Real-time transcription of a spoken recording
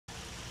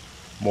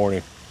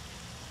Morning.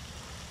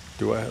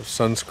 Do I have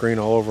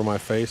sunscreen all over my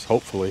face?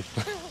 Hopefully.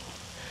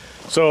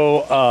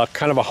 So,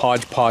 kind of a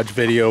hodgepodge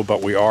video,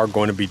 but we are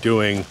going to be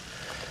doing...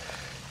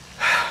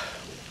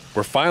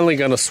 We're finally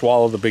going to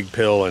swallow the big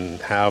pill and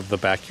have the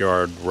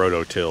backyard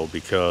rototill,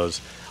 because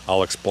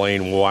I'll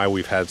explain why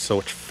we've had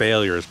such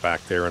failures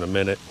back there in a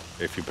minute.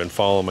 If you've been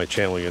following my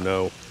channel, you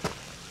know.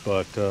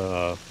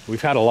 But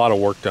we've had a lot of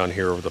work done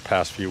here over the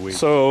past few weeks.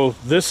 So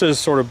this has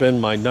sort of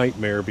been my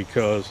nightmare,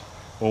 because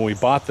when we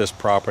bought this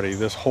property,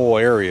 this whole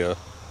area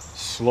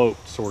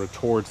sloped sort of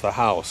towards the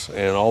house,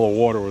 and all the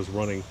water was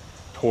running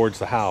towards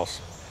the house.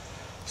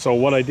 So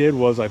what I did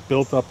was I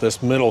built up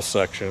this middle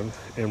section,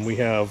 and we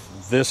have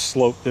this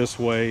sloped this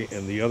way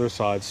and the other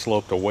side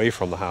sloped away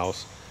from the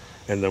house.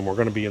 And then we're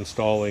going to be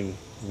installing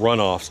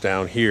runoffs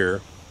down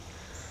here.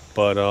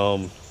 But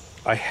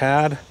I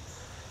had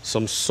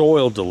some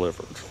soil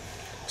delivered.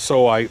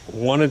 So I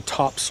wanted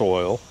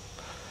topsoil,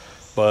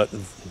 but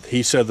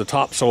he said the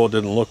topsoil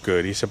didn't look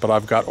good. He said, but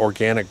I've got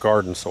organic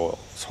garden soil.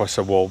 So I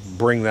said, well,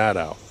 bring that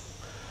out.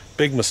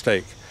 Big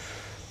mistake.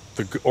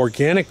 The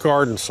organic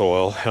garden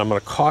soil, and I'm going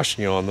to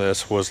caution you on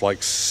this, was like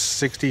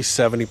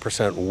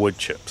 60-70% wood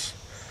chips.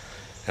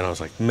 And I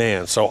was like,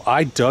 man. So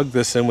I dug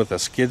this in with a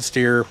skid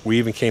steer. We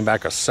even came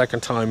back a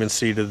second time and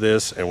seeded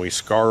this, and we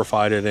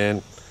scarified it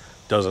in.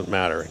 Doesn't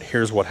matter. And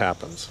here's what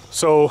happens.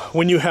 So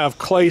when you have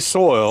clay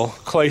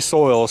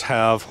soils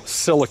have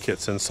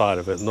silicates inside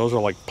of it, and those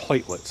are like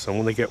platelets. And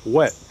when they get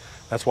wet,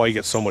 that's why you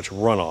get so much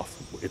runoff.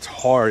 It's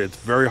hard. It's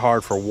very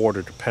hard for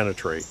water to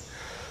penetrate.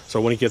 So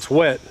when it gets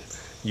wet,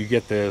 you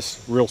get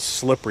this real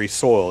slippery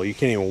soil. You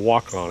can't even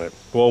walk on it.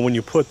 Well, when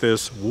you put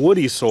this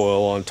woody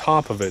soil on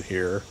top of it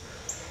here,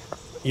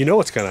 you know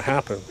what's going to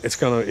happen.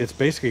 It's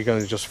basically going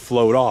to just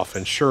float off.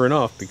 And sure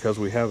enough, because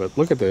we have it,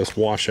 look at this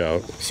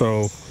washout.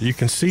 So you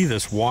can see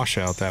this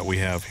washout that we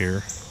have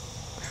here.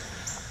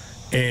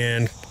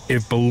 And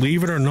if,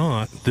 believe it or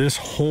not, this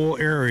whole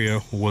area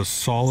was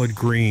solid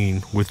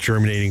green with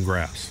germinating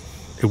grass.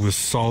 It was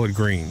solid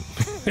green.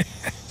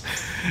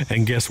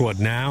 And guess what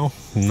now?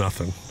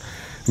 Nothing.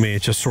 I mean,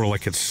 it's just sort of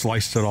like it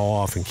sliced it all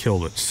off and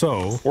killed it.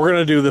 So we're going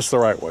to do this the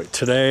right way.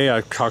 Today,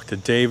 I talked to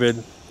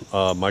David,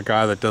 my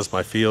guy that does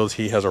my fields.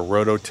 He has a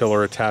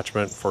rototiller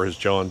attachment for his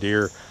John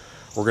Deere.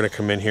 We're going to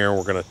come in here and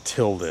we're going to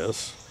till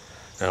this.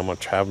 And I'm going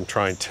to have him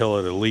try and till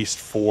it at least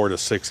 4 to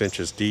 6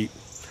 inches deep.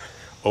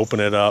 Open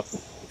it up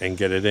and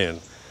get it in.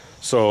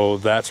 So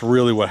that's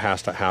really what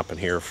has to happen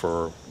here.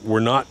 We're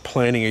not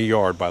planting a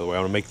yard, by the way. I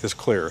want to make this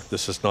clear.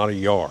 This is not a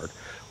yard.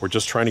 We're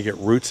just trying to get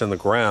roots in the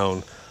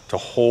ground to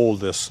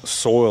hold this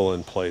soil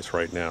in place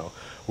right now.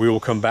 We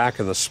will come back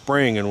in the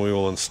spring and we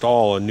will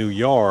install a new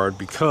yard,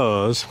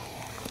 because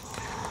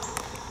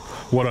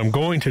what I'm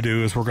going to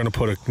do is we're going to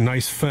put a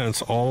nice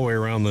fence all the way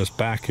around this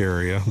back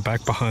area,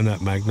 back behind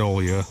that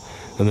magnolia,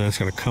 and then it's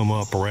going to come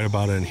up right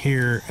about in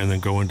here and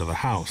then go into the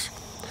house.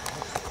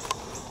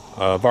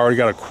 I've already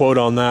got a quote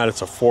on that.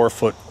 It's a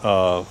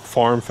 4-foot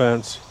farm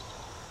fence,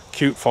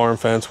 cute farm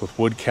fence with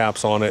wood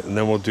caps on it, and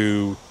then we'll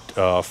do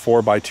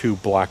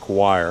 4x2 black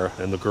wire,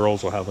 and the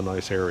girls will have a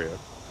nice area.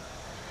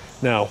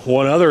 Now,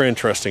 one other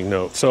interesting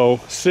note. So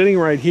sitting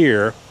right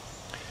here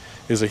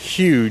is a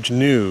huge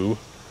new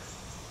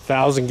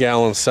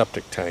 1,000-gallon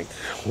septic tank.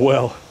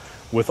 Well,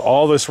 with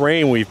all this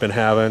rain we've been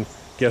having,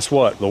 guess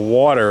what? The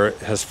water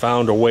has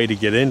found a way to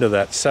get into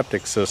that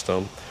septic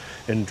system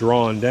and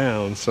drawn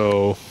down.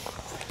 So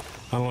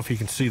I don't know if you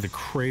can see the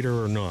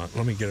crater or not.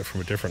 Let me get it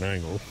from a different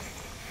angle.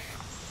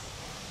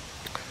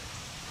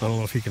 I don't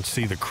know if you can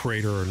see the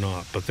crater or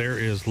not, but there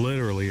is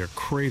literally a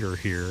crater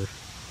here,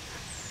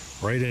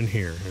 right in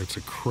here. It's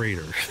a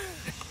crater.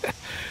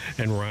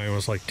 And Ryan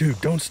was like,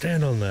 dude, don't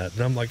stand on that.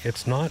 And I'm like,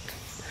 it's not,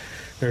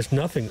 there's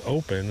nothing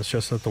open. It's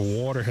just that the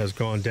water has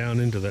gone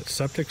down into that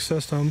septic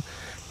system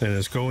and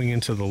is going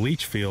into the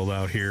leach field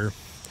out here.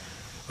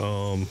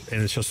 And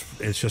it's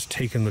just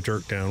taking the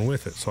dirt down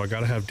with it. So I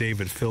got to have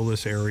David fill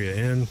this area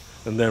in,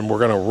 and then we're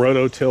going to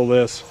rototill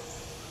this.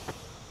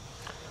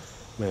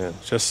 Man,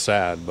 it's just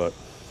sad, but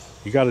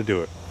you got to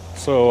do it.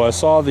 So I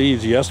saw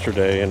these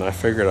yesterday and I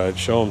figured I'd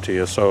show them to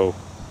you. So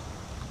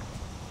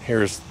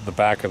here's the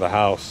back of the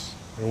house,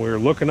 and we were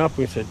looking up and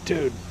we said,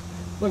 dude,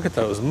 look at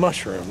those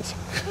mushrooms.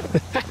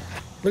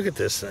 Look at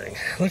this thing.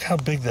 Look how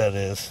big that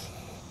is.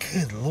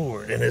 Good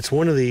Lord. And it's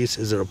one of these.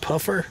 Is it a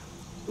puffer?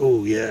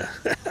 Oh yeah.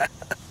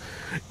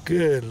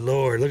 Good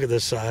Lord. Look at the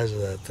size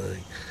of that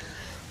thing.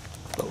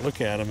 But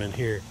look at them in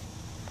here.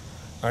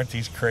 Aren't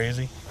these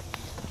crazy?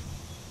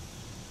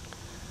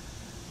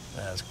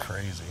 That's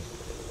crazy.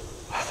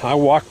 I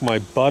walked my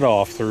butt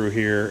off through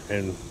here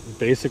and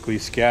basically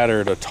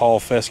scattered a tall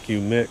fescue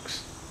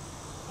mix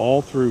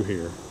all through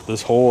here.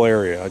 This whole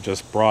area I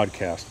just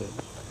broadcasted.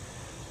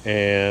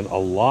 And a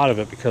lot of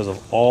it, because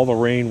of all the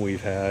rain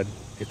we've had,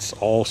 it's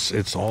all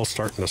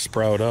starting to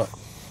sprout up.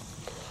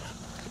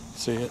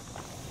 See it?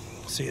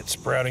 See it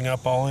sprouting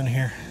up all in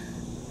here?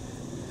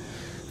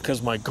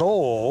 Because my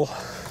goal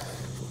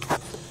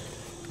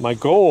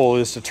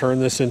is to turn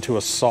this into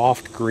a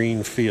soft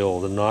green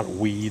field and not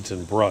weeds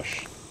and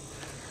brush.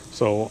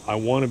 So I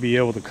want to be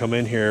able to come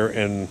in here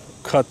and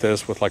cut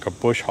this with like a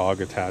bush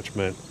hog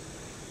attachment,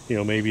 you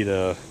know, maybe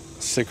to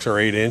 6 or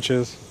 8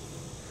 inches,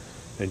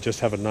 and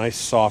just have a nice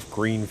soft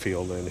green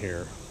field in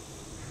here.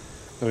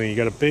 I mean, you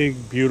got a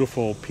big,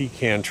 beautiful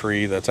pecan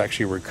tree that's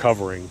actually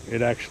recovering.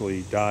 It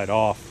actually died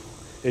off.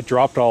 It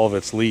dropped all of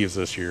its leaves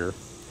this year,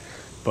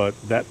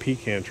 but that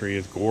pecan tree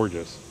is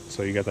gorgeous.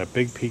 So you got that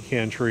big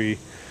pecan tree,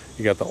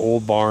 you got the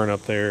old barn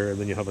up there,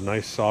 and then you have a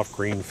nice soft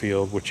green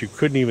field, which you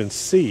couldn't even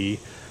see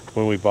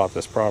when we bought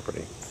this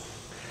property.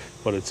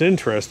 But it's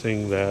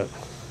interesting that,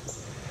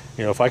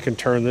 you know, if I can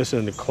turn this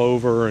into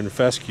clover and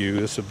fescue,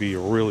 this would be a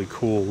really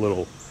cool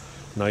little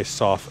nice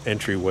soft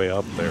entryway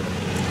up there.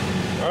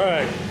 All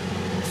right,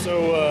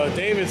 so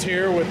David's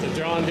here with the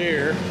John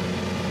Deere,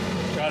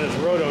 got his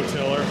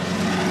rototiller.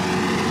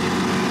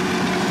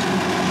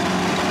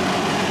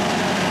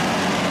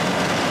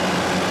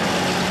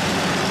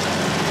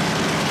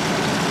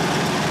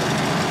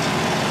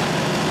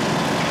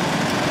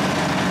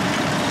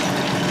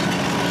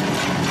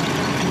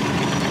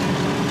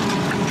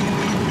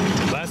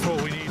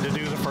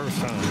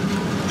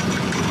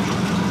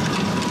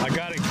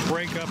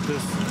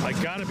 I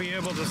gotta be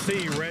able to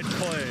see red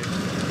clay.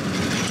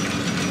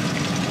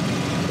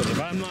 But if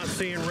I'm not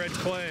seeing red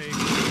clay,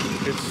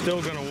 it's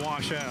still gonna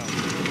wash out.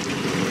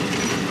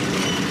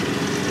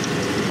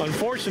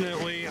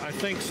 Unfortunately, I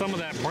think some of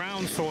that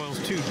brown soil's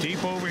too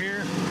deep over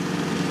here.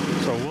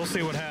 So we'll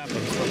see what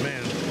happens. But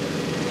man,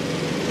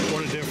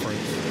 what a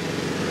difference.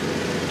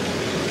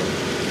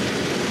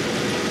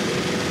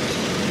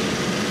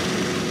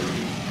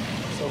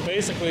 So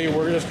basically,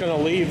 we're just gonna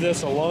leave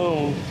this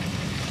alone.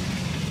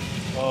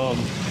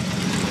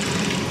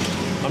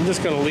 I'm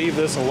just going to leave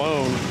this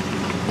alone.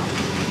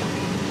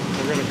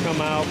 We're going to come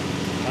out.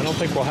 I don't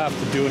think we'll have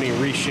to do any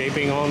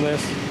reshaping on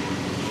this,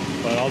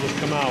 but I'll just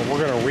come out.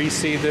 We're going to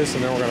reseed this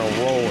and then we're going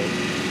to roll it.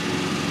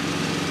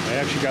 I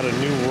actually got a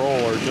new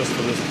roller just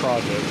for this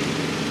project,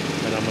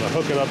 and I'm going to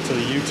hook it up to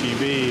the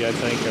UTV, I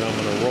think, and I'm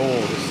going to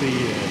roll the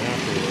seed in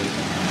afterwards.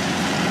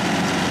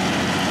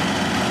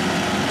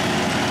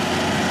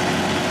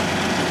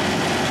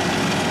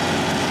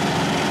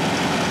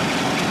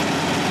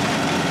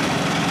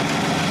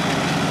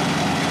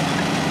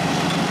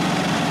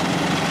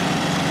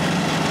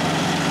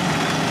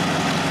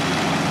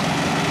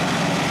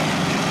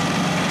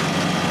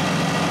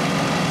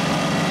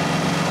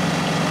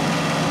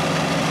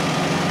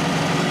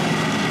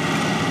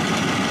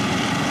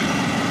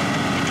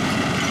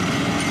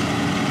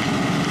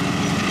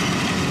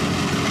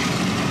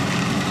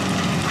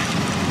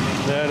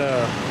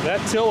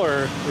 That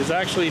tiller is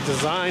actually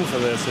designed for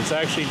this. It's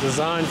actually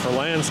designed for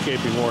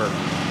landscaping work.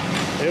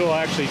 It will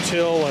actually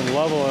till and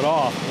level it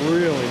off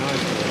really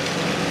nicely.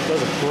 It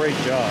does a great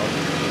job.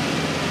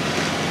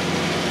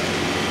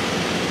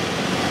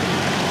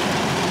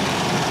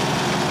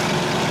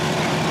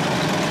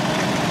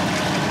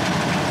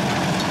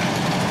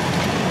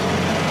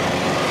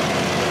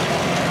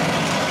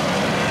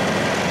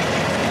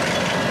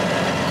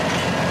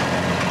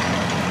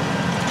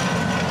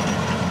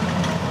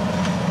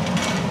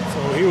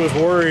 He was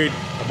worried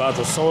about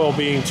the soil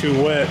being too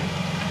wet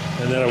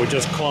and that it would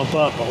just clump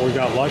up, but we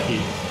got lucky.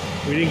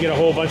 We didn't get a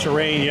whole bunch of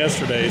rain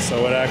yesterday,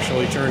 so it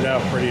actually turned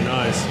out pretty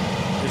nice.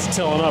 It's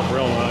tilling up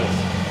real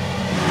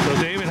nice.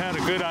 So David had a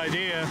good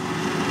idea.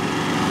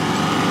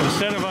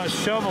 Instead of us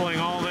shoveling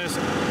all this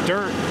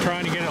dirt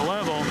trying to get it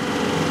level,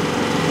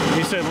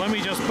 he said, let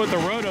me just put the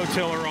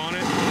rototiller on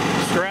it,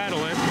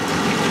 straddle it,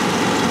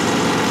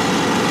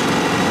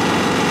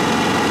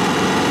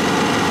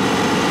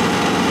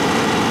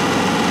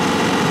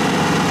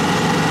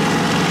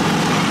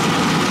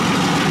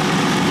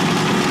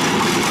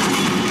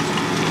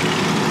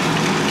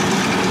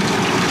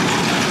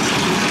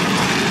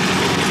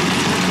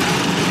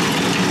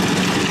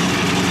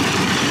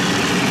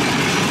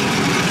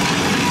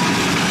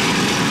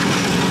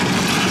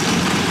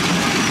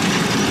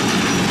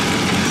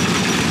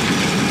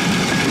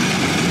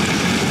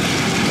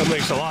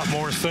 a lot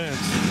more sense.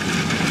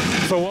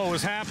 So what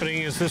was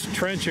happening is this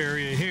trench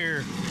area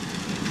here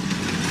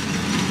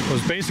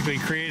was basically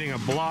creating a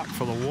block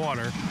for the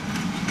water.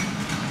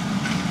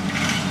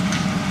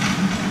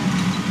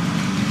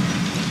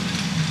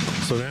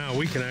 So now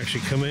we can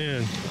actually come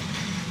in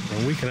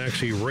and we can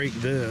actually rake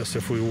this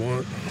if we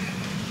want.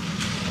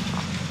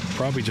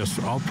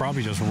 I'll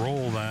probably just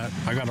roll that.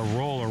 I got a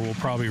roller, we'll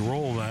probably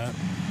roll that.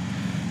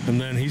 And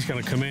then he's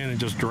gonna come in and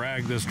just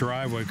drag this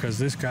driveway, because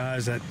this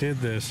guys that did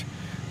this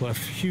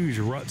left huge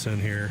ruts in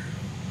here.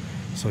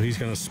 So he's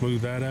gonna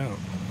smooth that out.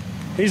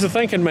 He's a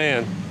thinking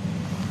man.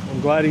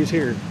 I'm glad he's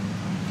here.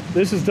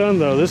 This is done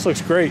though, this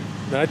looks great.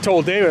 And I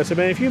told David, I said,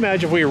 man, if you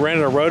imagine if we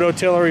rented a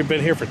rototiller, we've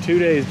been here for 2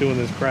 days doing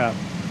this crap.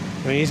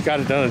 I mean, he's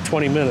got it done in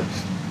 20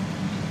 minutes.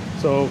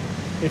 So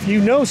if you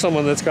know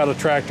someone that's got a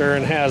tractor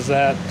and has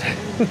that,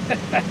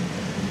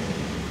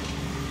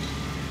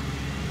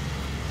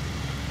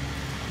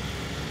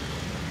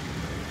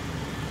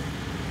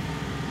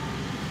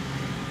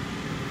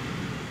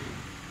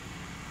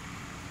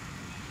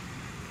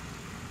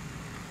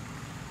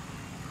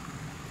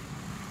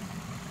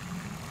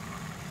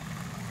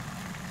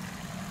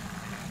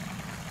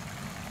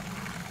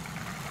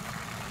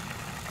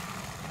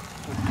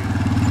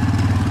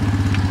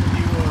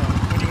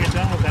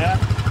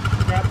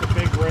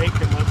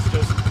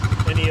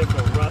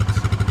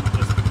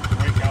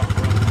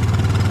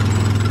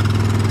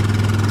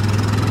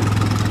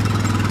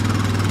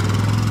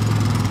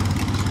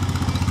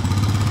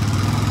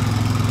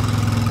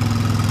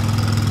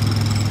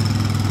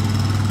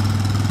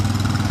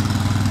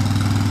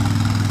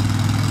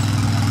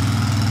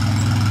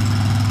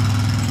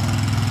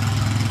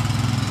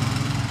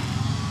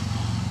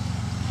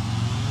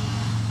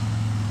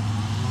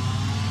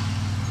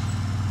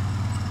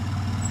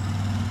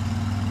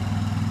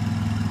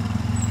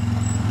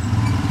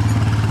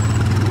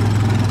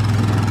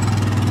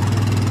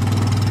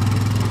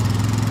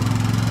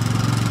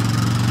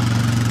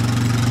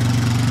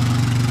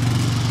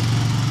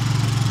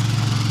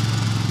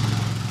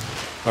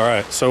 All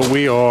right, so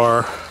we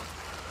are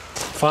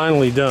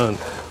finally done.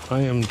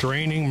 I am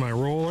draining my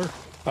roller.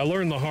 I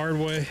learned the hard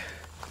way.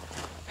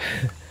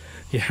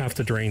 You have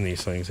to drain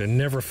these things and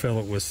never fill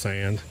it with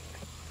sand.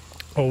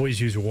 Always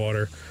use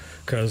water,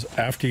 because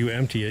after you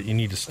empty it, you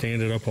need to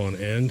stand it up on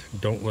end.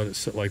 Don't let it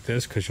sit like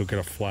this, because you'll get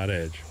a flat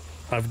edge.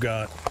 I've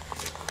got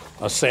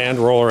a sand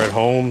roller at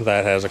home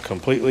that has a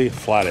completely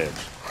flat edge.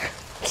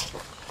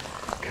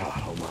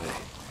 God almighty.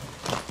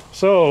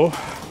 So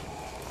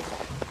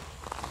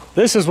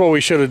this is what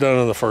we should have done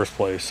in the first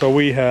place. So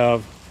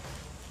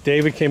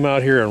David came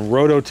out here and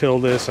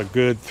rototilled this a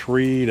good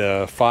 3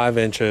 to 5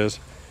 inches,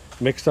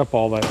 mixed up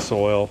all that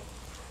soil.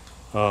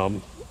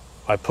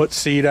 I put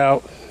seed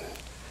out,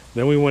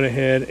 then we went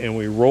ahead and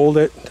we rolled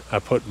it. I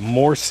put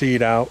more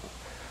seed out,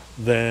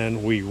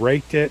 then we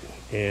raked it,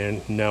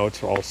 and now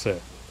it's all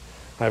set.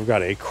 I've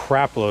got a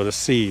crap load of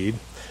seed.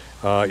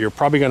 You're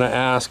probably gonna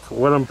ask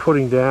what I'm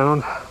putting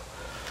down.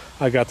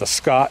 I got the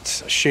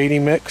Scott's Shady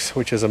Mix,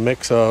 which is a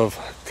mix of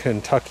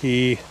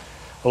Kentucky,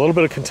 a little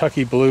bit of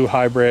Kentucky Blue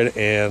Hybrid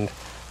and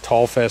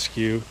Tall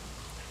Fescue.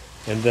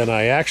 And then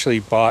I actually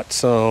bought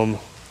some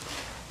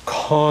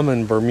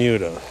common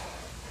Bermuda,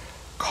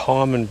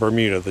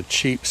 the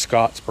cheap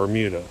Scott's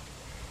Bermuda,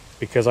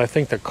 because I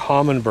think the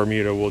common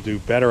Bermuda will do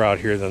better out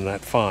here than that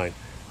fine.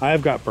 I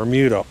have got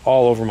Bermuda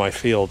all over my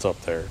fields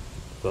up there.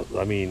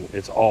 I mean,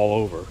 it's all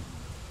over.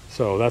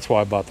 So that's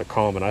why I bought the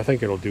common. I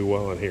think it'll do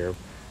well in here.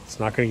 It's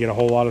not going to get a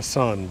whole lot of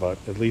sun, but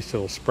at least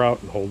it'll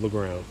sprout and hold the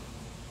ground.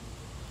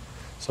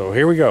 So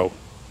here we go.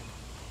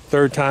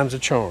 Third time's a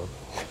charm.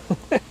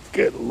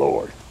 Good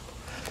Lord.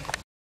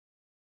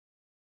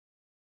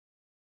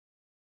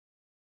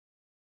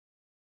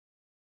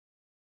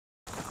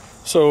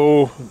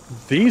 So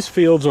these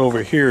fields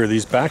over here,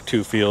 these back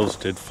 2 fields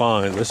did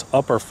fine. This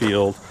upper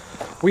field,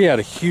 we had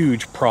a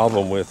huge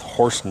problem with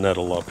horse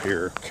nettle up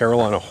here,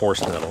 Carolina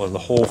horse nettle, and the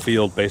whole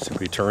field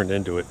basically turned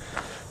into it.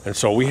 And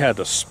so we had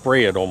to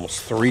spray it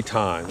almost 3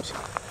 times.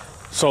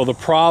 So the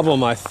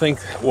problem, I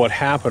think what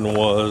happened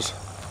was,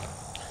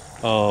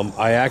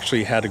 I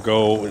actually had to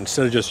go,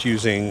 instead of just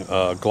using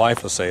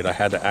glyphosate, I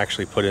had to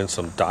actually put in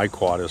some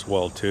diquat as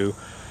well too.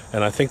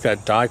 And I think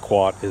that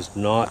diquat is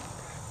not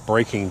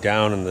breaking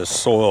down in this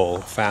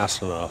soil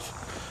fast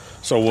enough.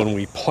 So when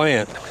we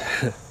plant,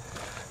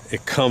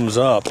 it comes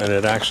up and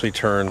it actually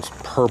turns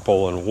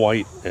purple and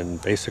white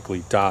and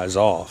basically dies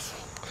off.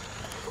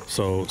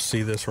 So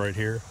see this right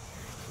here?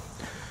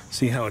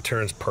 See how it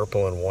turns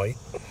purple and white?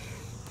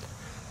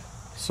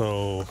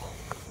 So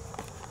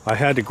I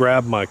had to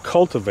grab my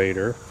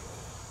cultivator,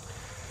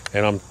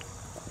 and I'm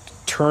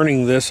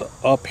turning this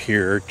up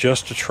here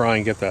just to try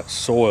and get that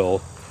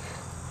soil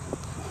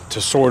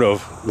to sort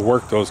of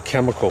work those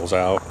chemicals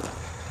out.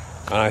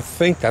 And I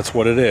think that's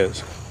what it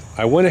is.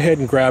 I went ahead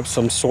and grabbed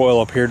some soil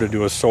up here to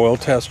do a soil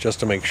test just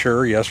to make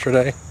sure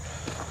yesterday.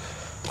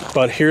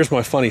 But here's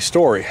my funny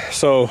story.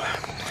 So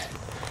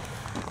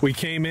I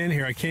came in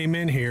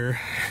here,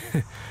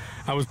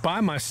 I was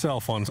by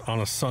myself on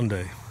a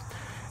Sunday.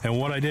 And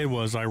what I did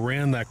was I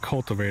ran that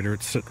cultivator,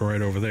 it's sitting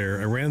right over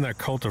there. I ran that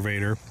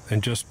cultivator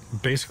and just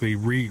basically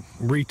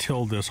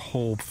re-tilled this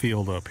whole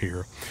field up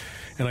here.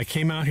 And I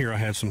came out here, I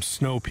had some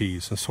snow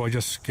peas. And so I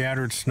just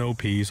scattered snow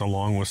peas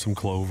along with some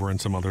clover and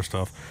some other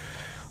stuff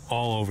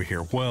all over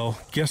here. Well,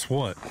 guess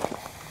what?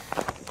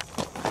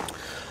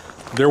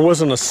 There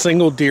wasn't a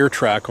single deer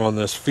track on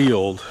this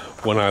field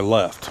when I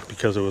left,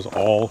 because it was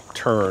all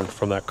turned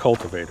from that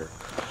cultivator.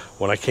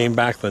 When I came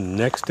back the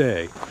next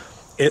day,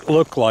 it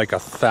looked like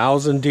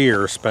 1,000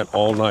 deer spent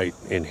all night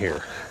in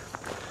here.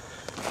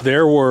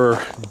 There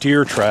were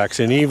deer tracks,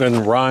 and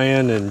even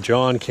Ryan and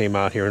John came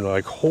out here and they're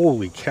like,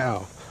 holy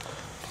cow.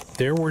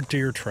 There were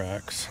deer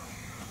tracks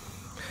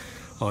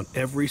on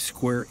every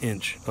square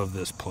inch of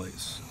this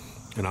place.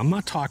 And I'm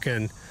not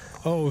talking,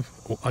 oh,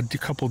 a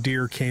couple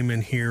deer came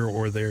in here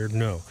or there.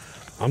 No,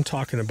 I'm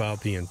talking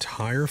about the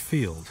entire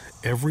field.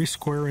 Every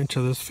square inch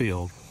of this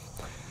field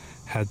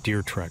had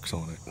deer tracks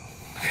on it.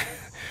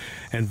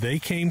 And they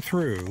came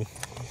through,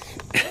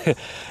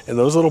 and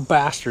those little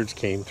bastards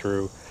came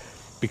through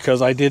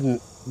because I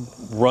didn't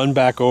run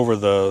back over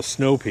the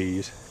snow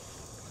peas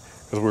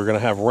because we were going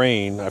to have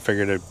rain. I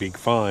figured it'd be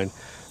fine.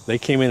 They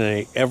came in and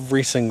ate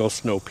every single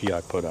snow pea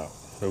I put out.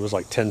 There was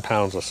like 10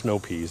 pounds of snow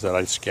peas that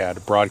I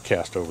scattered,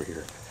 broadcast over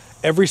here.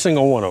 Every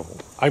single one of them.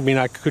 I mean,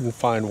 I couldn't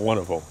find one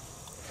of them.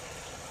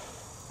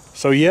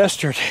 So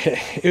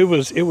yesterday, it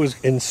was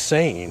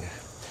insane.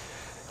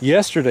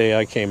 Yesterday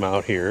I came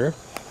out here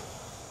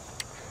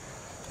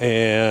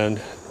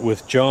and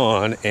with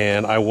John,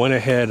 and I went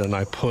ahead and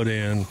I put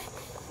in,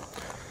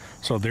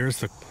 so there's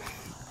the,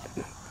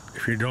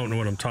 if you don't know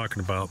what I'm talking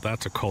about,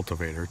 that's a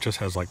cultivator. It just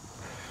has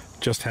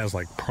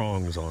like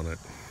prongs on it.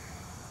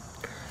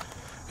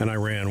 And I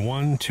ran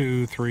 1,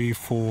 2, 3,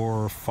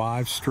 4,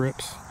 5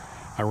 strips.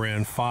 I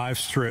ran 5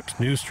 strips,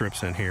 new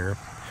strips in here.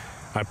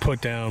 I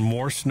put down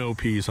more snow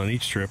peas on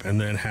each strip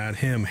and then had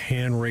him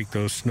hand rake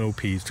those snow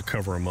peas to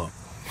cover them up.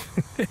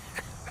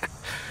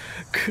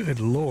 Good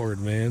Lord,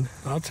 man.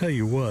 I'll tell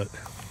you what.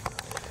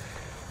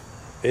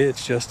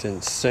 It's just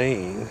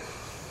insane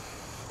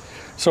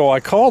So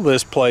I call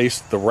this place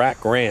the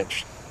Rack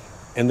Ranch,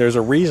 and there's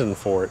a reason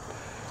for it.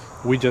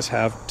 We just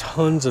have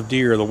tons of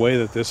deer the way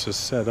that this is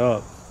set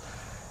up.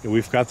 And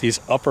we've got these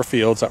upper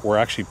fields that we're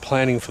actually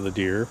planting for the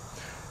deer.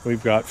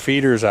 We've got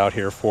feeders out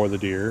here for the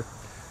deer.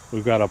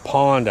 We've got a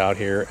pond out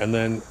here, and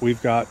then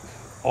we've got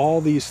all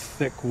these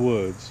thick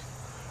woods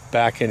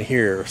back in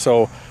here.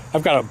 So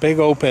I've got a big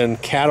open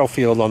cattle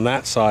field on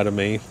that side of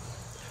me,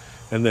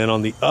 and then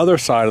on the other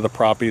side of the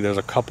property there's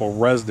a couple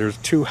there's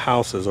 2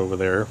 houses over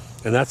there,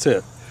 and that's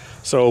it.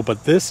 So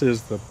but this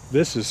is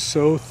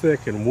so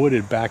thick and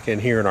wooded back in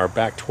here in our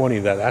back 20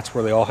 that's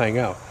where they all hang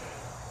out.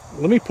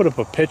 Let me put up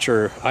a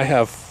picture. I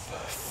have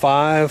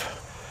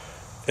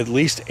 5 at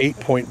least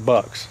 8-point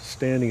bucks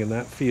standing in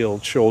that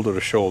field shoulder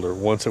to shoulder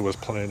once it was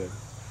planted.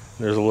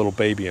 There's a little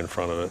baby in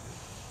front of it.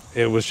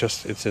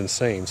 It's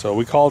insane. So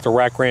we call it the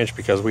Rack Ranch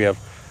because we have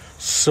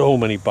so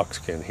many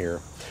buckskin here.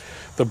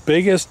 The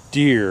biggest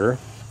deer,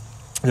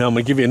 now I'm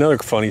gonna give you another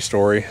funny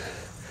story.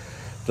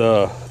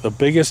 The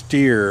biggest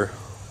deer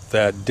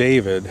that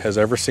David has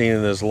ever seen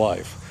in his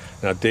life.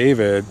 Now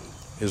David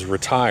is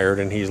retired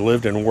and he's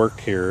lived and worked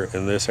here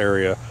in this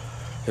area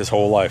his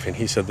whole life, and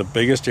he said the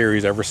biggest deer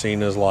he's ever seen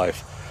in his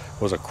life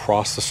was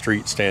across the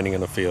street standing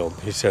in a field.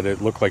 He said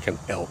it looked like an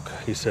elk.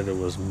 He said it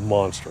was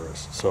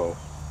monstrous. So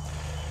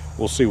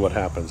we'll see what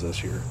happens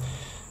this year.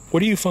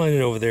 What are you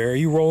finding over there? Are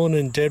you rolling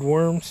in dead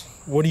worms?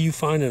 What are you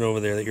finding over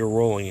there that you're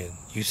rolling in?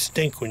 You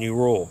stink when you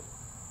roll.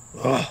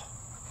 Ugh.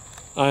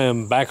 I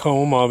am back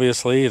home,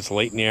 obviously. It's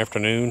late in the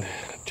afternoon.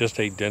 Just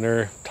ate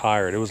dinner,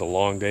 tired. It was a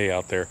long day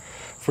out there.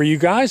 For you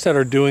guys that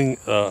are doing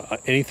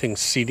anything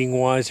seeding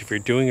wise, if you're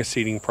doing a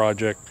seeding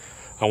project,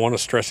 I want to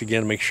stress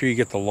again, make sure you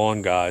get the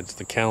lawn guides.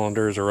 The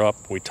calendars are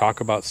up. We talk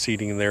about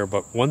seeding there,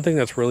 but one thing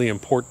that's really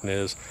important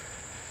is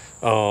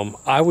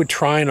I would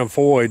try and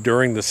avoid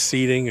during the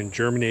seeding and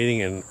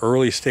germinating and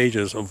early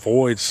stages,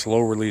 avoid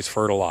slow release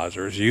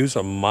fertilizers. Use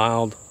a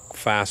mild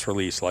fast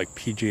release like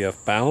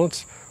PGF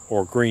Balance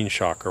or Green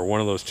Shocker,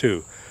 one of those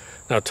 2.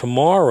 Now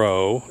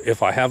tomorrow,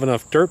 if I have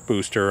enough dirt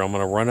booster, I'm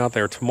going to run out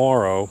there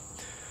tomorrow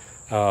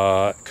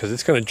because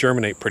it's going to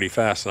germinate pretty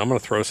fast, and I'm going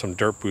to throw some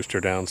dirt booster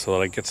down so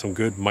that I get some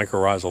good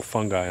mycorrhizal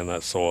fungi in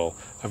that soil.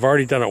 I've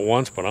already done it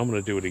once, but I'm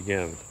going to do it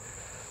again.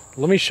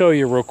 Let me show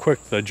you real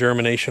quick the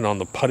germination on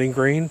the putting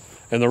green.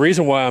 And the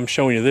reason why I'm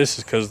showing you this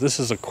is because this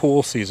is a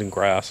cool season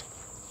grass.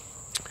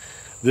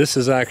 This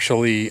is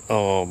actually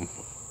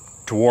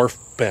dwarf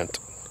bent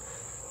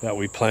that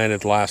we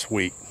planted last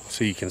week.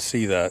 So you can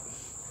see that.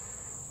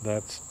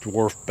 That's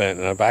dwarf bent,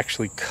 and I've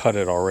actually cut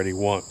it already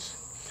once.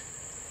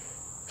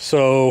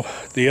 So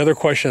the other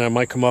question that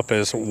might come up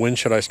is, when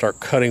should I start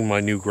cutting my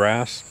new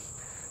grass?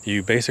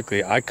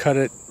 I cut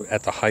it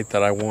at the height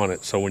that I want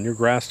it. So when your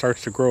grass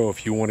starts to grow,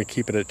 if you want to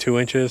keep it at 2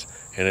 inches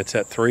and it's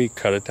at 3,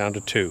 cut it down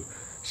to 2.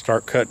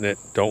 Start cutting it.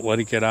 Don't let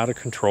it get out of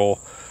control.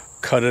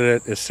 Cut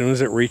it as soon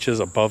as it reaches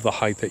above the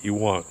height that you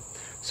want.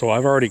 So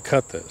I've already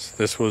cut this.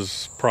 This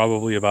was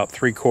probably about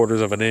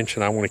 3/4 of an inch,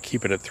 and I want to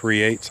keep it at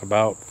 3/8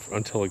 about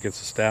until it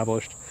gets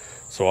established.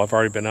 So I've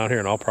already been out here,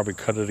 and I'll probably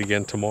cut it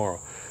again tomorrow.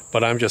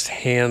 But I'm just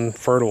hand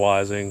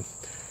fertilizing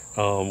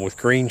with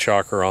Green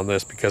Shocker on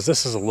this because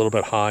this is a little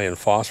bit high in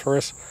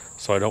phosphorus,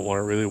 so I don't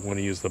really want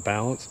to use the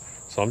balance.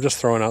 So I'm just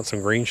throwing out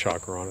some Green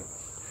Shocker on it.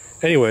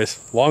 Anyways,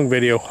 long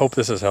video. Hope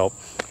this has helped.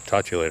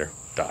 Talk to you later.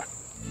 Doc.